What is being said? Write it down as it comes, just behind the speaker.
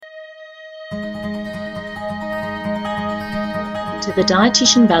To the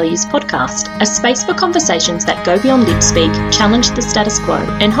Dietitian Values Podcast, a space for conversations that go beyond lip speak, challenge the status quo,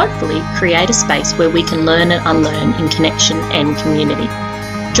 and hopefully create a space where we can learn and unlearn in connection and community.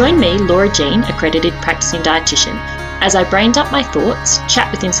 Join me, Laura Jean, accredited practicing dietitian, as I brain dump my thoughts,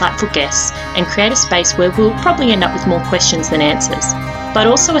 chat with insightful guests, and create a space where we'll probably end up with more questions than answers, but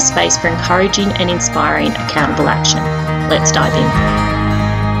also a space for encouraging and inspiring accountable action. Let's dive in.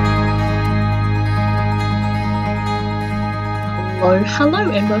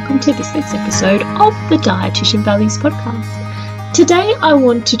 Hello, and welcome to this week's episode of the Dietitian Values Podcast. Today, I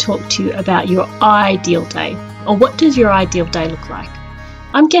want to talk to you about your ideal day, or what does your ideal day look like?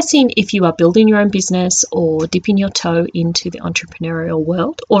 I'm guessing if you are building your own business or dipping your toe into the entrepreneurial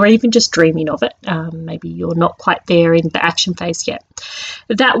world, or even just dreaming of it, maybe you're not quite there in the action phase yet,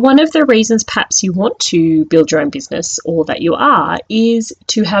 that one of the reasons perhaps you want to build your own business, or that you are, is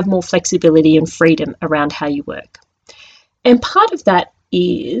to have more flexibility and freedom around how you work. And part of that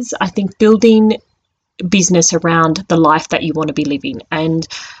is, I think, building business around the life that you want to be living. And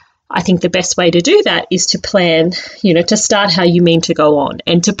I think the best way to do that is to plan, to start how you mean to go on,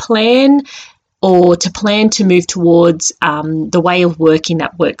 and to plan to move towards the way of working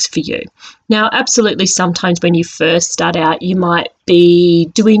that works for you. Now, absolutely, sometimes when you first start out, you might be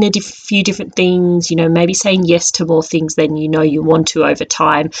doing a few different things, maybe saying yes to more things than you want to over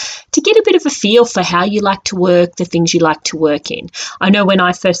time, to get a bit of a feel for how you like to work, the things you like to work in. I know when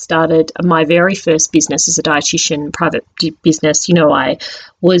I first started my very first business as a dietitian, private business, I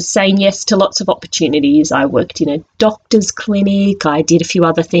was saying yes to lots of opportunities. I worked in a doctor's clinic. I did a few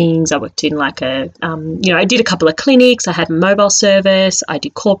other things. I worked in I did a couple of clinics. I had a mobile service. I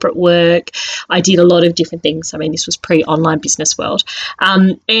did corporate work. I did a lot of different things. I mean, this was pre-online business world.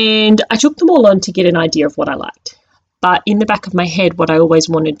 And I took them all on to get an idea of what I liked. But in the back of my head, what I always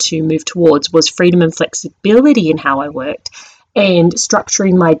wanted to move towards was freedom and flexibility in how I worked, and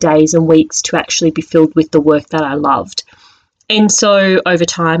structuring my days and weeks to actually be filled with the work that I loved. And so over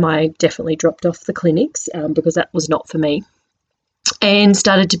time, I definitely dropped off the clinics because that was not for me, and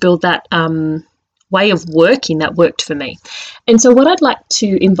started to build that way of working that worked for me. And so what I'd like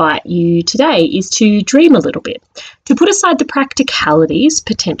to invite you today is to dream a little bit, to put aside the practicalities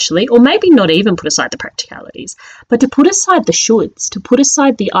potentially, or maybe not even put aside the practicalities, but to put aside the shoulds, to put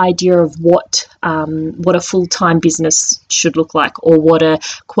aside the idea of what a full-time business should look like, or what a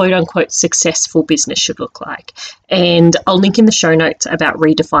quote-unquote successful business should look like. And I'll link in the show notes about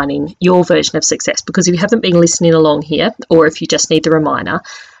redefining your version of success, because if you haven't been listening along here, or if you just need the reminder,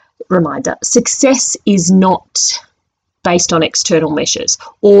 success is not based on external measures,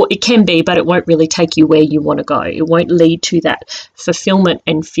 or it can be, but it won't really take you where you want to go. It won't lead to that fulfillment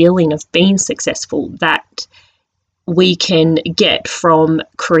and feeling of being successful that we can get from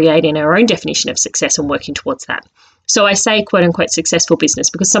creating our own definition of success and working towards that. So I say quote unquote successful business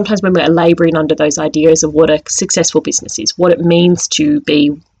because sometimes when we're laboring under those ideas of what a successful business is, what it means to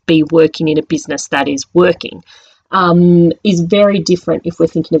be working in a business that is working, is very different. If we're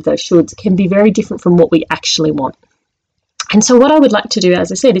thinking of those shoulds, can be very different from what we actually want. And so what I would like to do,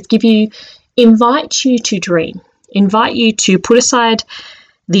 as I said, is invite you to dream, invite you to put aside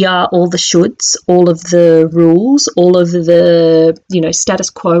all the shoulds, all of the rules, all of the, status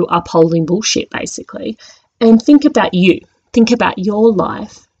quo upholding bullshit, basically, and think about you, think about your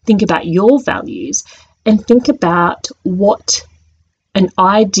life, think about your values, and think about what an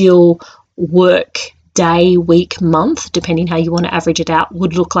ideal work day, week, month, depending how you want to average it out,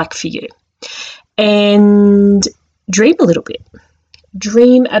 would look like for you. And dream a little bit.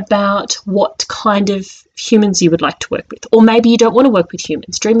 Dream about what kind of humans you would like to work with. Or maybe you don't want to work with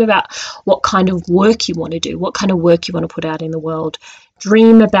humans. Dream about what kind of work you want to do, what kind of work you want to put out in the world.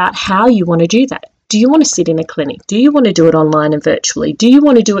 Dream about how you want to do that. Do you want to sit in a clinic? Do you want to do it online and virtually? Do you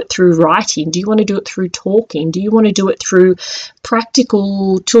want to do it through writing? Do you want to do it through talking? Do you want to do it through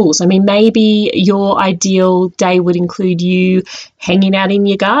practical tools? I mean, maybe your ideal day would include you hanging out in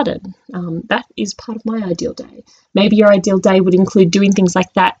your garden. That is part of my ideal day. Maybe your ideal day would include doing things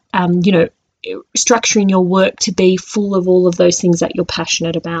like that, structuring your work to be full of all of those things that you're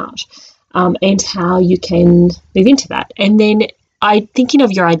passionate about, and how you can move into that. And then thinking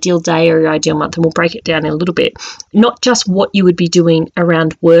of your ideal day or your ideal month, and we'll break it down in a little bit, not just what you would be doing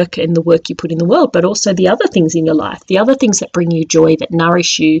around work and the work you put in the world, but also the other things in your life, the other things that bring you joy, that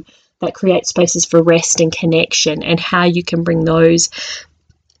nourish you, that create spaces for rest and connection, and how you can bring those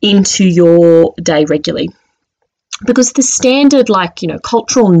into your day regularly. Because the standard,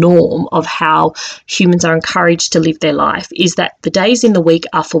 cultural norm of how humans are encouraged to live their life is that the days in the week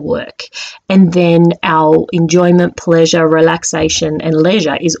are for work, and then our enjoyment, pleasure, relaxation and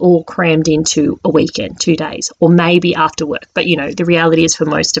leisure is all crammed into a weekend, 2 days, or maybe after work. But the reality is, for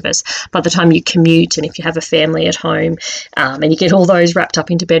most of us, by the time you commute and if you have a family at home, and you get all those wrapped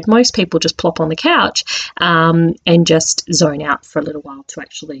up into bed, most people just plop on the couch and just zone out for a little while to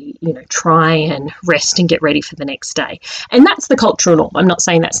actually try and rest and get ready for the next day. And that's the cultural norm. I'm not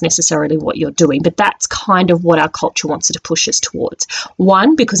saying that's necessarily what you're doing, but that's kind of what our culture wants to push us towards.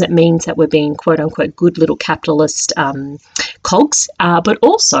 One, because it means that we're being quote unquote good little capitalist cogs, but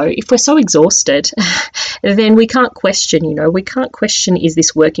also if we're so exhausted, then we can't question, is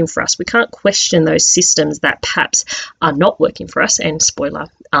this working for us? We can't question those systems that perhaps are not working for us, and spoiler,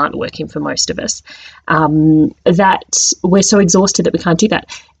 aren't working for most of us, that we're so exhausted that we can't do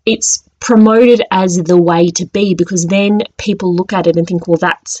that. It's promoted as the way to be, because then people look at it and think, well,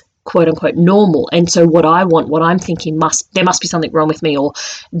 that's quote unquote normal. And so what I want, what I'm thinking, there must be something wrong with me, or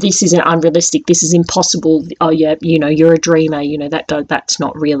this isn't unrealistic, this is impossible. Oh yeah, you're a dreamer, that's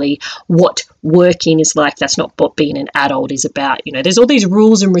not really what working is like. That's not what being an adult is about. There's all these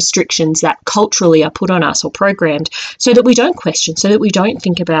rules and restrictions that culturally are put on us or programmed so that we don't question, so that we don't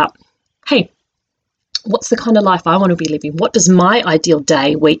think about, hey, what's the kind of life I want to be living? What does my ideal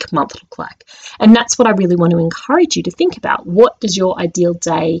day, week, month look like? And that's what I really want to encourage you to think about. What does your ideal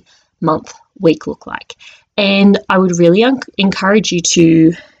day, month, week look like? And I would really encourage you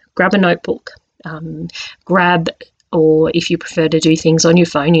to grab a notebook, or if you prefer to do things on your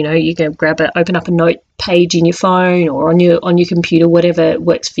phone, you can open up a note page in your phone or on your computer, whatever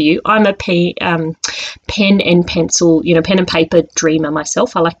works for you. I'm a pen and pencil, pen and paper dreamer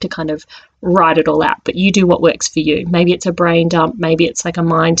myself. I like to kind of write it all out, but you do what works for you. Maybe it's a brain dump, maybe it's like a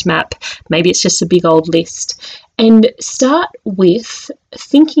mind map, maybe it's just a big old list. And start with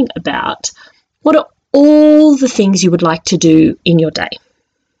thinking about what are all the things you would like to do in your day.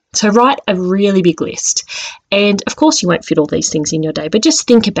 So write a really big list. And of course you won't fit all these things in your day, but just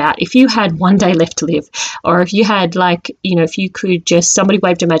think about if you had one day left to live, or if you had if you could somebody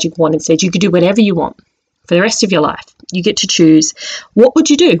waved a magic wand and said you could do whatever you want for the rest of your life. You get to choose. What would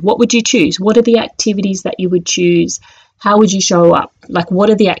you do? What would you choose? What are the activities that you would choose? How would you show up? What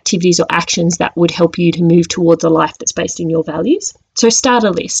are the activities or actions that would help you to move towards a life that's based in your values? So start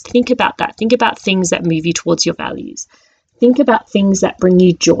a list. Think about that. Think about things that move you towards your values. Think about things that bring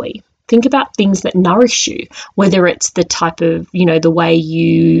you joy. Think about things that nourish you, whether it's the type of, the way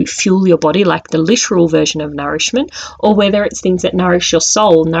you fuel your body, like the literal version of nourishment, or whether it's things that nourish your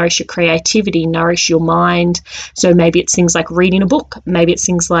soul, nourish your creativity, nourish your mind. So maybe it's things like reading a book. Maybe it's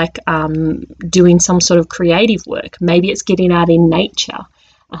things like doing some sort of creative work. Maybe it's getting out in nature.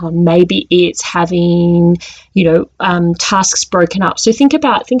 Maybe it's having, tasks broken up. So think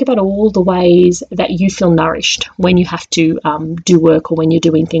about all the ways that you feel nourished when you have to do work or when you're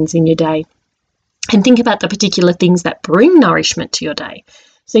doing things in your day. And think about the particular things that bring nourishment to your day.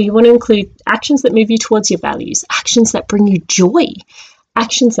 So you want to include actions that move you towards your values, actions that bring you joy,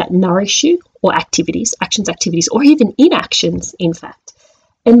 actions that nourish you, or activities, or even inactions, in fact.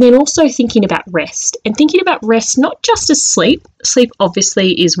 And then also thinking about rest, and thinking about rest not just as sleep. Sleep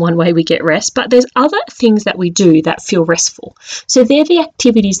obviously is one way we get rest, but there's other things that we do that feel restful. So they're the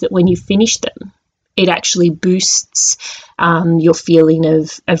activities that when you finish them, it actually boosts your feeling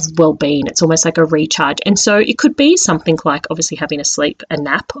of well-being. It's almost like a recharge. And so it could be something like obviously having a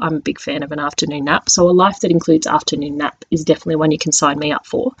nap. I'm a big fan of an afternoon nap. So a life that includes afternoon nap is definitely one you can sign me up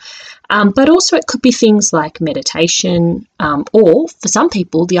for. But also it could be things like meditation, or for some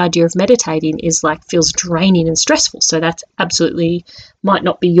people, the idea of meditating feels draining and stressful. So that's absolutely might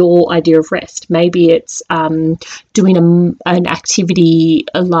not be your idea of rest. Maybe it's doing an activity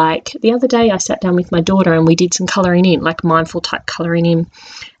like the other day I sat down with my daughter and we did some colouring in, like mindful type colouring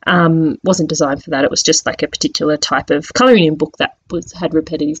in. Wasn't designed for that. It was just like a particular type of colouring in book that had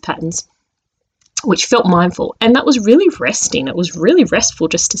repetitive patterns, which felt mindful. And that was really resting. It was really restful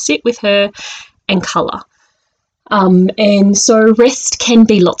just to sit with her and colour. And so rest can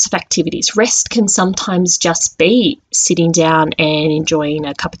be lots of activities. Rest can sometimes just be sitting down and enjoying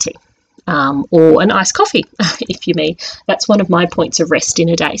a cup of tea, or an iced coffee, if you may. That's one of my points of rest in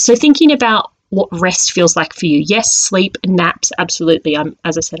a day. So thinking about what rest feels like for you. Yes, sleep, naps, absolutely.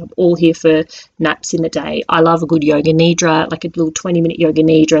 As I said, I'm all here for naps in the day. I love a good yoga nidra, like a little 20-minute yoga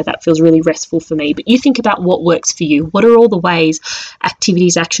nidra. That feels really restful for me. But you think about what works for you. What are all the ways,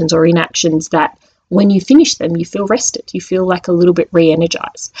 activities, actions, or inactions that when you finish them, you feel rested, you feel like a little bit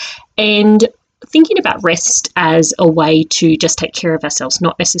re-energized. And thinking about rest as a way to just take care of ourselves,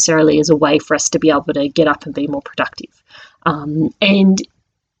 not necessarily as a way for us to be able to get up and be more productive. And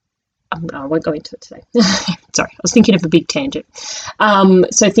I won't go into it today. Sorry, I was thinking of a big tangent.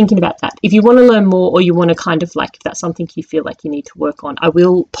 So thinking about that, if you want to learn more, or you want to kind of like, if that's something you feel like you need to work on, I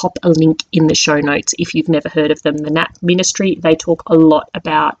will pop a link in the show notes if you've never heard of them. The Nap Ministry, they talk a lot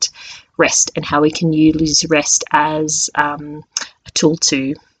about rest and how we can use rest as a tool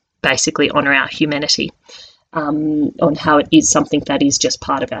to basically honour our humanity, on how it is something that is just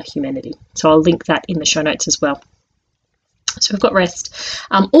part of our humanity. So I'll link that in the show notes as well. So we've got rest.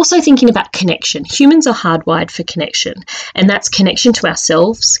 Also thinking about connection. Humans are hardwired for connection, and that's connection to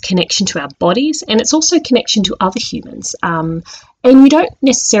ourselves, connection to our bodies, and it's also connection to other humans. And you don't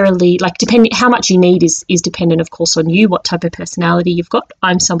necessarily, like, depending how much you need is dependent, of course, on you, what type of personality you've got.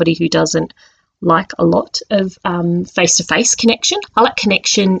 I'm somebody who doesn't like a lot of face-to-face connection. I like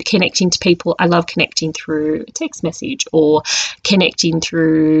connecting to people. I love connecting through a text message, or connecting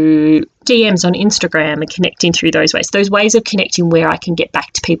through DMs on Instagram, and connecting through those ways of connecting where I can get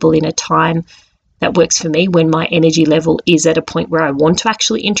back to people in a time that works for me, when my energy level is at a point where I want to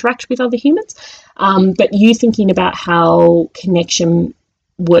actually interact with other humans. But you thinking about how connection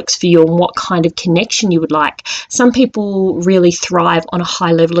works for you and what kind of connection you would like. Some people really thrive on a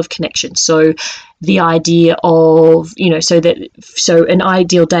high level of connection. So the idea of, so an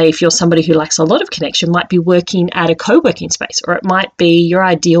ideal day, if you're somebody who likes a lot of connection, might be working at a co-working space, or it might be your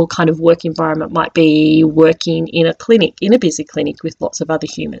ideal kind of work environment might be working in a clinic, in a busy clinic with lots of other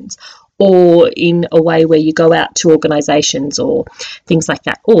humans, or in a way where you go out to organisations or things like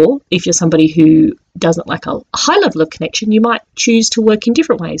that. Or if you're somebody who doesn't like a high level of connection, you might choose to work in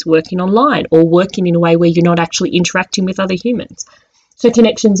different ways, working online, or working in a way where you're not actually interacting with other humans. So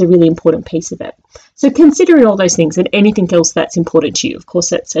connection's a really important piece of it. So considering all those things and anything else that's important to you, of course,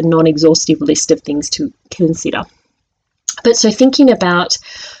 that's a non-exhaustive list of things to consider. But so thinking about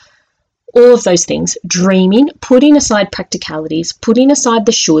all of those things, dreaming, putting aside practicalities, putting aside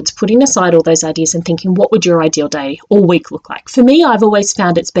the shoulds, putting aside all those ideas, and thinking, what would your ideal day or week look like? For me, I've always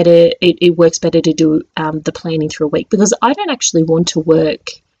found it works better to do the planning through a week, because I don't actually want to work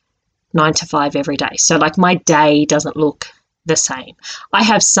 9 to 5 every day. So like my day doesn't look the same. I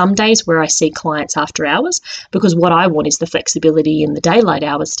have some days where I see clients after hours, because what I want is the flexibility in the daylight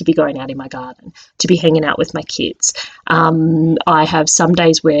hours to be going out in my garden, to be hanging out with my kids. I have some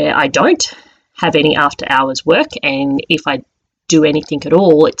days where I don't have any after hours work, and if I do anything at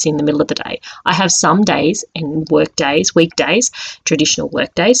all, it's in the middle of the day. I have some days and weekdays, traditional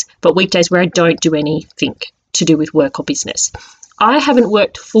work days, but weekdays where I don't do anything to do with work or business. I haven't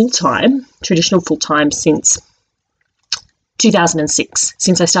worked traditional full-time since 2006,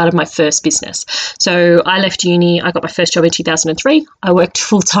 since I started my first business. So I left uni, I got my first job in 2003. I worked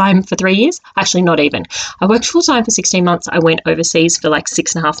full-time for 3 years. Actually, not even. I worked full-time for 16 months. I went overseas for like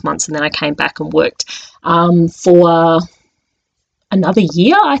 6.5 months, and then I came back and worked for another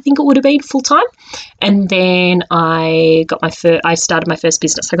year, I think it would have been, full-time. And then I started my first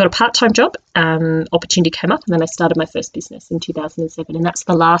business. I got a part-time job, opportunity came up, and then I started my first business in 2007. And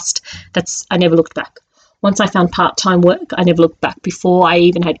I never looked back. Once I found part-time work, I never looked back. Before I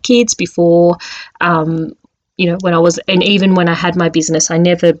even had kids, even when I had my business, I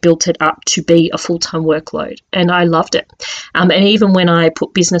never built it up to be a full-time workload, and I loved it. And even when I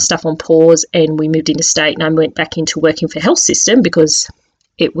put business stuff on pause and we moved interstate and I went back into working for Health System, because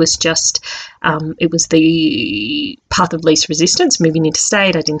it was just, it was the path of least resistance, moving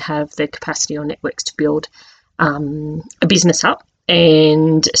interstate. I didn't have the capacity or networks to build a business up.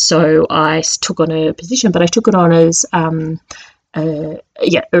 And so I took on a position, but I took it on as, not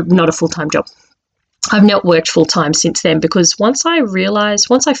a full-time job. I've not worked full-time since then, because once I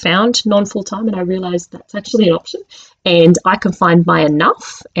found non-full-time and I realised that's actually an option, and I can find my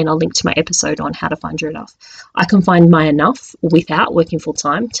enough, and I'll link to my episode on how to find your enough. I can find my enough without working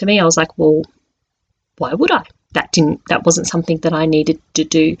full-time. To me, I was like, well, why would I? That wasn't something that I needed to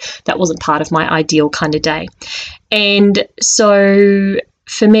do. That wasn't part of my ideal kind of day. And so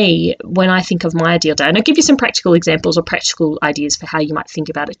for me, when I think of my ideal day, and I'll give you some practical examples or practical ideas for how you might think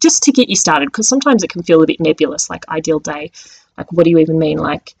about it, just to get you started, because sometimes it can feel a bit nebulous, like ideal day. Like, what do you even mean?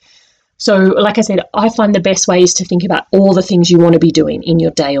 So like I said, I find the best way is to think about all the things you want to be doing in your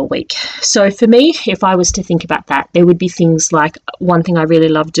day or week. So for me, if I was to think about that, there would be things like, one thing I really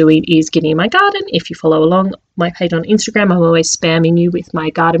love doing is getting in my garden. If you follow along my page on Instagram, I'm always spamming you with my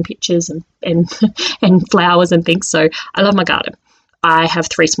garden pictures and flowers and things. So I love my garden. I have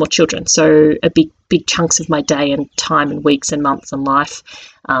 3 small children, so a big chunks of my day and time and weeks and months and life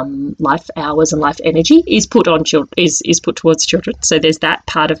hours and life energy is put towards children. So there's that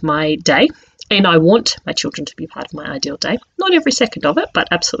part of my day. and I want my children to be part of my ideal day. Not every second of it, but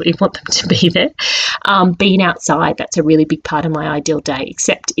absolutely want them to be there. Being outside, that's a really big part of my ideal day,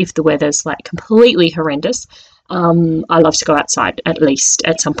 except if the weather's like completely horrendous. I love to go outside at least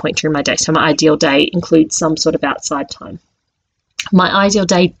at some point during my day. So my ideal day includes some sort of outside time. My ideal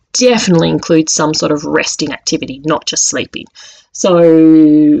day definitely includes some sort of resting activity, not just sleeping.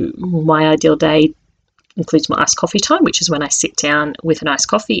 So my ideal day includes my iced coffee time, which is when I sit down with an iced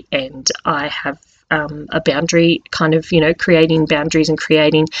coffee and I have a boundary, kind of, creating boundaries and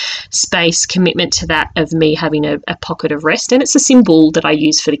creating space, commitment to that, of me having a pocket of rest. And it's a symbol that I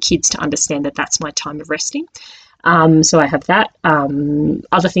use for the kids to understand that that's my time of resting. So I have that.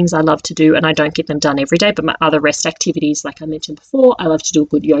 Other things I love to do, and I don't get them done every day, but my other rest activities, like I mentioned before, I love to do a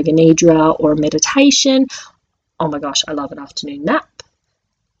good yoga nidra or a meditation. Oh my gosh, I love an afternoon nap.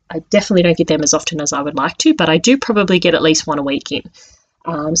 I definitely don't get them as often as I would like to, but I do probably get at least one a week in.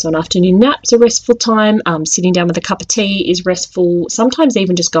 So an afternoon nap's a restful time. Sitting down with a cup of tea is restful. Sometimes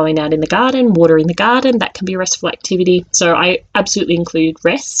even just going out in the garden, watering the garden, that can be a restful activity. So I absolutely include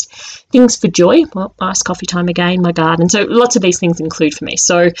rest. Things for joy, well, iced coffee time again, my garden. So lots of these things include for me.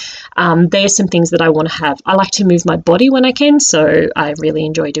 So there's some things that I want to have. I like to move my body when I can. So I really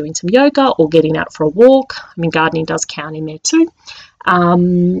enjoy doing some yoga or getting out for a walk. I mean, gardening does count in there too.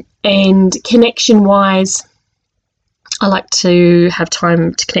 And connection-wise, I like to have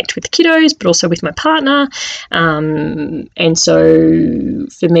time to connect with the kiddos, but also with my partner. And so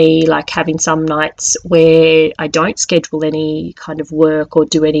for me, like having some nights where I don't schedule any kind of work or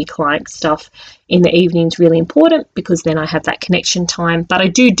do any client stuff in the evening is really important, because then I have that connection time. But I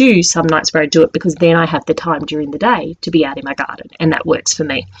do some nights where I do it because then I have the time during the day to be out in my garden, and that works for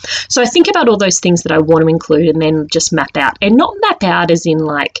me. So I think about all those things that I want to include and then just map out, and not map out as in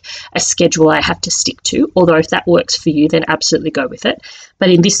like a schedule I have to stick to, although if that works for you, then absolutely go with it. But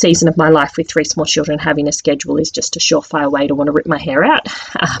in this season of my life with 3 small children, having a schedule is just a surefire way to want to rip my hair out,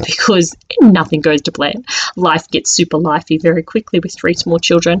 because nothing goes to plan. Life gets super lifey very quickly with 3 small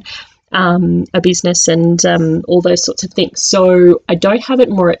children. A business and all those sorts of things. So I don't have it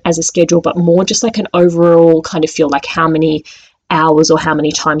more as a schedule, but more just like an overall kind of feel, like how many hours or how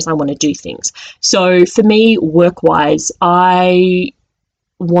many times I want to do things. So for me, work-wise, I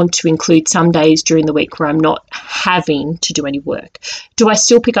want to include some days during the week where I'm not having to do any work. Do I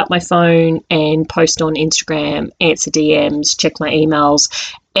still pick up my phone and post on Instagram, answer DMs, check my emails,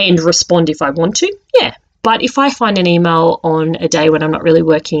 and respond if I want to? Yeah. But if I find an email on a day when I'm not really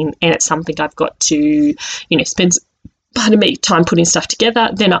working and it's something I've got to, spend time putting stuff together,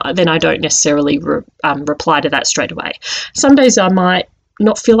 then I don't necessarily reply to that straight away. Some days I might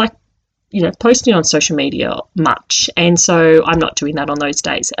not feel like, posting on social media much, and so I'm not doing that on those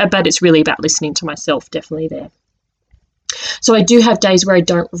days. But it's really about listening to myself, definitely there. So I do have days where I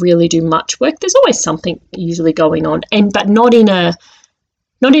don't really do much work. There's always something usually going on, but not in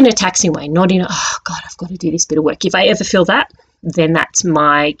a taxing way, not in a, oh God, I've got to do this bit of work. If I ever feel that, then that's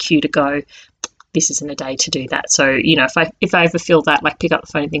my cue to go, this isn't a day to do that. So, if I ever feel that, like pick up the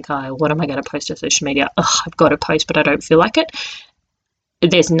phone and think, oh, what am I going to post on social media? Oh, I've got to post, but I don't feel like it.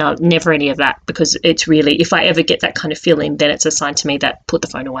 There's never any of that, because it's really, if I ever get that kind of feeling, then it's a sign to me that put the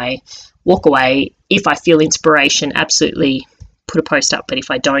phone away, walk away. If I feel inspiration, absolutely put a post up. But if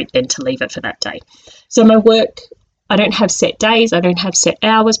I don't, then to leave it for that day. So my work, I don't have set days. I don't have set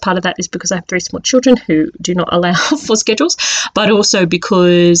hours. Part of that is because I have 3 small children who do not allow for schedules, but also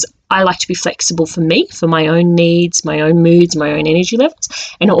because I like to be flexible for me, for my own needs, my own moods, my own energy levels.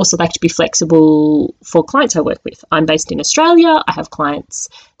 And I also like to be flexible for clients I work with. I'm based in Australia. I have clients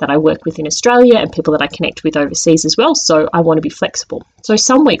that I work with in Australia and people that I connect with overseas as well. So I want to be flexible. So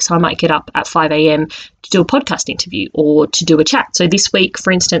some weeks I might get up at 5 a.m. to do a podcast interview or to do a chat. So this week,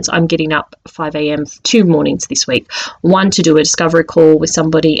 for instance, I'm getting up 5 a.m. 2 mornings this week, one to do a discovery call with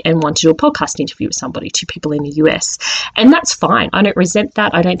somebody and one to do a podcast interview with somebody, 2 people in the US. And that's fine. I don't resent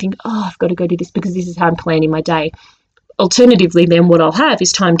that. I don't think, oh, I've got to go do this because this is how I'm planning my day. Alternatively, then what I'll have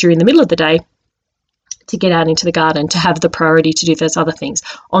is time during the middle of the day to get out into the garden, to have the priority to do those other things.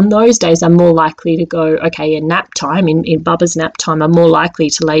 On those days, I'm more likely to go, okay, in nap time, in Bubba's nap time, I'm more likely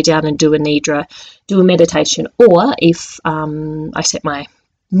to lay down and do a nidra, do a meditation. Or if I set my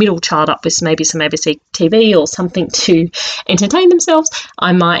middle child up with maybe some ABC TV or something to entertain themselves,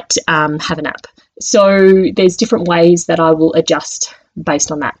 I might have a nap. So there's different ways that I will adjust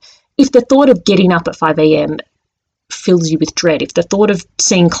based on that. If the thought of getting up at 5 a.m. fills you with dread, if the thought of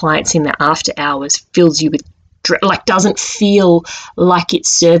seeing clients in the after hours fills you with dread, like doesn't feel like it's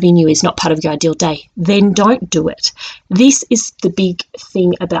serving you, is not part of your ideal day, then don't do it. This is the big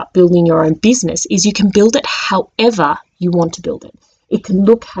thing about building your own business, is you can build it however you want to build it. It can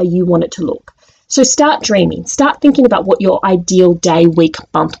look how you want it to look. So start dreaming, start thinking about what your ideal day, week,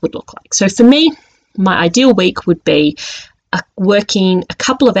 month would look like. So for me, my ideal week would be working a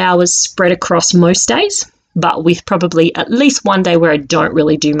couple of hours spread across most days, but with probably at least one day where I don't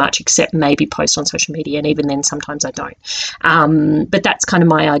really do much except maybe post on social media, and even then sometimes I don't. But that's kind of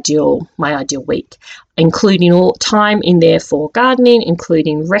my ideal week, including all time in there for gardening,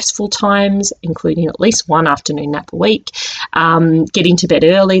 including restful times, including at least one afternoon nap a week, getting to bed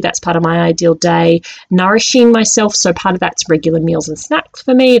early, that's part of my ideal day, nourishing myself, so part of that's regular meals and snacks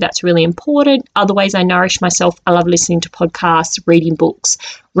for me, that's really important. Other ways I nourish myself, I love listening to podcasts, reading books,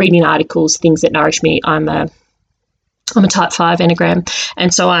 reading articles, things that nourish me. I'm a type 5 Enneagram,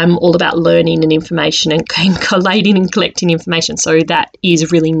 and so I'm all about learning and information and collating and collecting information. So that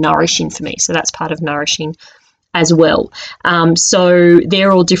is really nourishing for me. So that's part of nourishing as well. So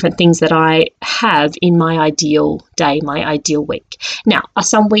they're all different things that I have in my ideal day, my ideal week. Now, are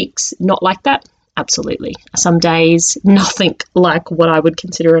some weeks not like that? Absolutely. Are some days nothing like what I would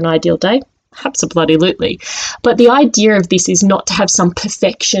consider an ideal day? Absolutely. But the idea of this is not to have some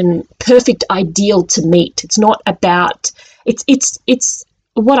perfect ideal to meet. It's not about, it's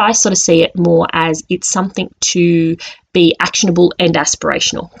what I sort of see it more as, it's something to be actionable and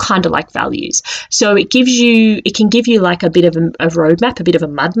aspirational, kind of like values. So it can give you like a bit of a roadmap, a bit of a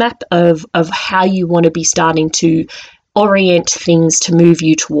mud map of how you want to be starting to orient things to move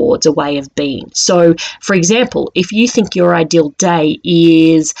you towards a way of being. So, for example, if you think your ideal day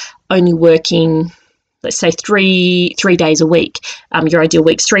is only working, let's say three days a week, your ideal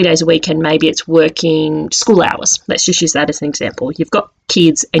week's 3 days a week, and maybe it's working school hours. Let's just use that as an example. You've got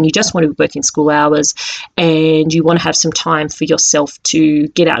kids and you just want to be working school hours, and you want to have some time for yourself to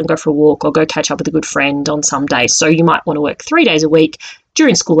get out and go for a walk or go catch up with a good friend on some days. So you might want to work 3 days a week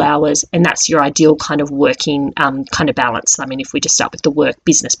during school hours, and that's your ideal kind of working kind of balance. I mean, if we just start with the work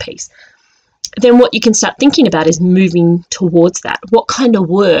business piece, then what you can start thinking about is moving towards that. What kind of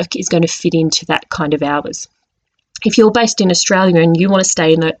work is going to fit into that kind of hours? If you're based in Australia and you want to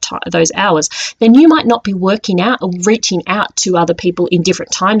stay in those hours, then you might not be working out or reaching out to other people in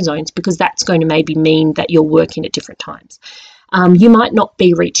different time zones, because that's going to maybe mean that you're working at different times. You might not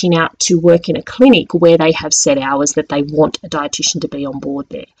be reaching out to work in a clinic where they have set hours that they want a dietitian to be on board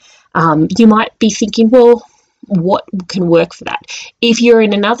there. You might be thinking, well, what can work for that? If you're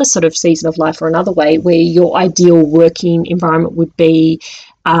in another sort of season of life or another way where your ideal working environment would be,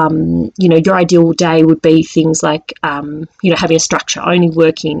 your ideal day would be things like, having a structure, only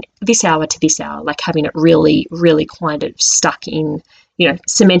working this hour to this hour, like having it really, really kind of stuck in,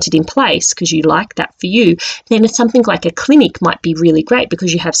 cemented in place because you like that for you, then it's something like a clinic might be really great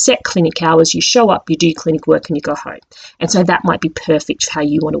because you have set clinic hours, you show up, you do clinic work and you go home. And so that might be perfect for how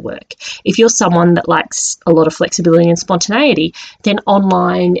you want to work. If you're someone that likes a lot of flexibility and spontaneity, then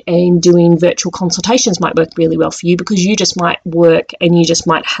online and doing virtual consultations might work really well for you, because you just might work and you just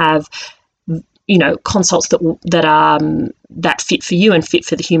might have consults that fit for you and fit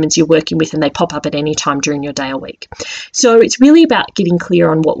for the humans you're working with, and they pop up at any time during your day or week. So it's really about getting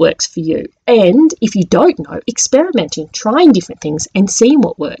clear on what works for you. And if you don't know, experimenting, trying different things and seeing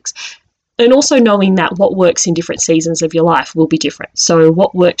what works. And also knowing that what works in different seasons of your life will be different. So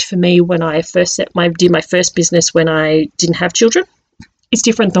what worked for me when I first did my first business when I didn't have children is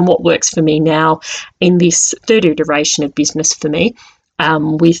different than what works for me now in this third iteration of business for me,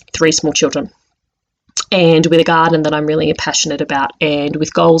 with 3 small children, and with a garden that I'm really passionate about, and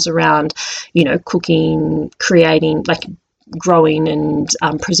with goals around, cooking, creating, like growing and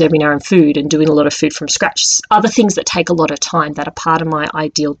preserving our own food and doing a lot of food from scratch. Other things that take a lot of time that are part of my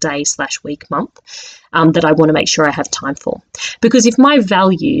ideal day/week month, that I want to make sure I have time for. Because if my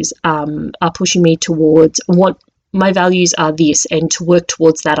values are pushing me towards what my values are this, and to work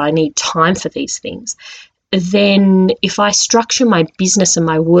towards that, I need time for these things. Then if I structure my business and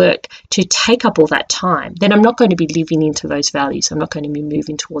my work to take up all that time, then I'm not going to be living into those values. I'm not going to be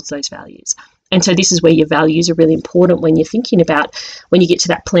moving towards those values. And so this is where your values are really important when you're thinking about, when you get to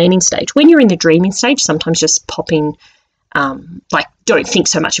that planning stage. When you're in the dreaming stage, sometimes just popping, don't think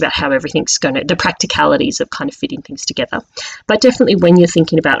so much about how everything's the practicalities of kind of fitting things together. But definitely when you're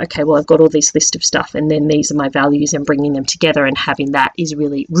thinking about, okay, well, I've got all this list of stuff and then these are my values, and bringing them together and having that is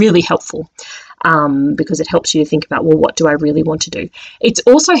really, really helpful. Because it helps you to think about, well, what do I really want to do? It's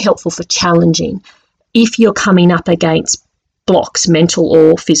also helpful for challenging if you're coming up against blocks, mental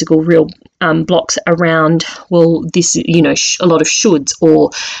or physical, real blocks around, well, this, a lot of shoulds.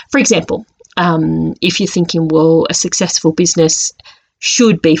 Or, for example, if you're thinking, well, a successful business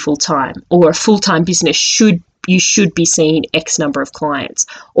should be full-time, or a full-time business should should be seeing X number of clients,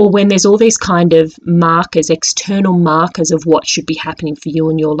 or when there's all these kind of markers, external markers of what should be happening for you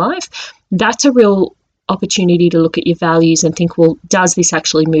in your life, that's a real opportunity to look at your values and think, well, does this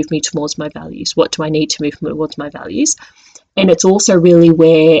actually move me towards my values? What do I need to move towards my values? And it's also really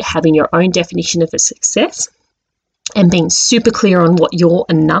where having your own definition of a success and being super clear on what your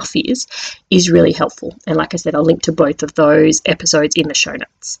enough is really helpful. And like I said, I'll link to both of those episodes in the show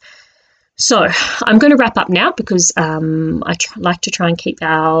notes. So I'm going to wrap up now because I like to try and keep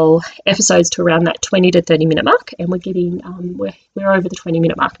our episodes to around that 20 to 30 minute mark, and we're getting we're over the 20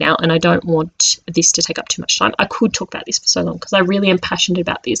 minute mark now, and I don't want this to take up too much time. I could talk about this for so long because I really am passionate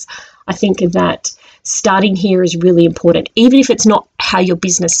about this. I think that starting here is really important, even if it's not how your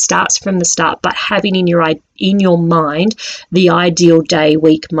business starts from the start, but having in your mind the ideal day,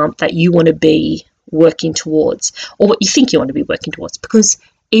 week, month that you want to be working towards, or what you think you want to be working towards. Because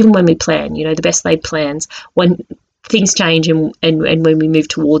even when we plan, the best laid plans, when things change and when we move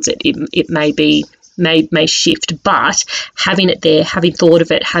towards it, it may shift, but having it there, having thought of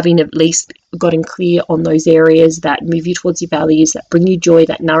it, having at least gotten clear on those areas that move you towards your values, that bring you joy,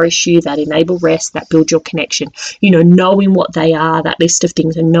 that nourish you, that enable rest, that build your connection, knowing what they are, that list of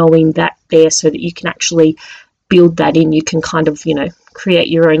things, and knowing that there so that you can actually build that in. You can kind of, create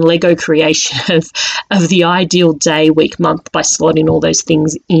your own Lego creation of the ideal day, week, month by slotting all those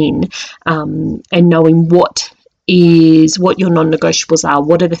things in, and knowing what your non-negotiables are.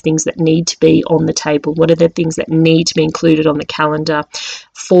 What are the things that need to be on the table? What are the things that need to be included on the calendar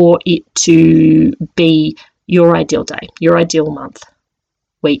for it to be your ideal day, your ideal month,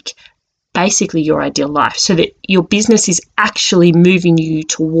 week, basically your ideal life, so that your business is actually moving you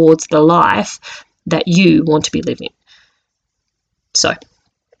towards the life that you want to be living. So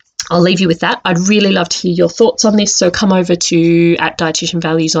I'll leave you with that. I'd really love to hear your thoughts on this. So come over to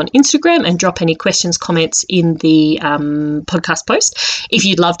 @dietitianvalues on Instagram and drop any questions, comments in the podcast post. If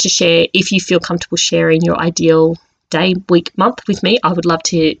you'd love to share, if you feel comfortable sharing your ideal day, week, month with me, I would love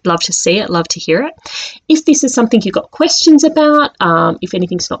to see it, love to hear it. If this is something you've got questions about, if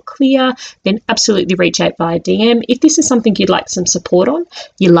anything's not clear, then absolutely reach out via DM. If this is something you'd like some support on,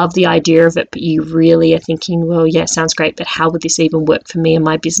 you love the idea of it, but you really are thinking, well, yeah, sounds great, but how would this even work for me and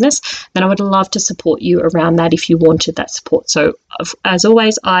my business? Then I would love to support you around that if you wanted that support. So as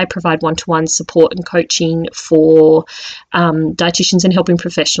always, I provide one-to-one support and coaching for dietitians and helping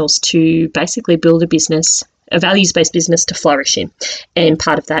professionals to basically build a values-based business to flourish in. And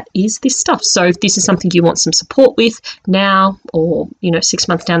part of that is this stuff. So if this is something you want some support with now or, 6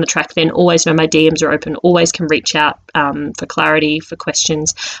 months down the track, then always know my DMs are open. Always can reach out for clarity, for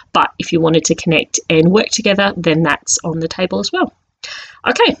questions. But if you wanted to connect and work together, then that's on the table as well.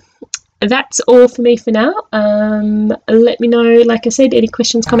 Okay, that's all for me for now. Let me know, like I said, any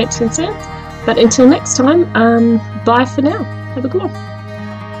questions, comments, concerns. But until next time, bye for now. Have a good one.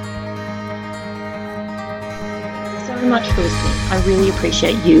 Much for listening. I really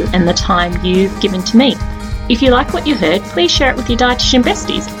appreciate you and the time you've given to me. If you like what you heard, please share it with your dietitian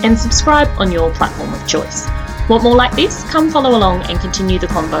besties and subscribe on your platform of choice. Want more like this? Come follow along and continue the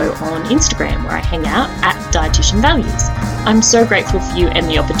convo on Instagram, where I hang out @dietitianvalues. I'm so grateful for you and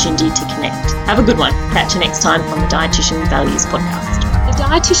the opportunity to connect. Have a good one. Catch you next time on the Dietitian Values Podcast. The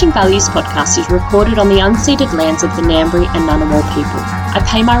Dietitian Values Podcast is recorded on the unceded lands of the Ngambri and Ngunnawal people. I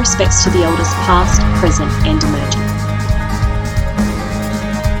pay my respects to the elders past, present and emerging.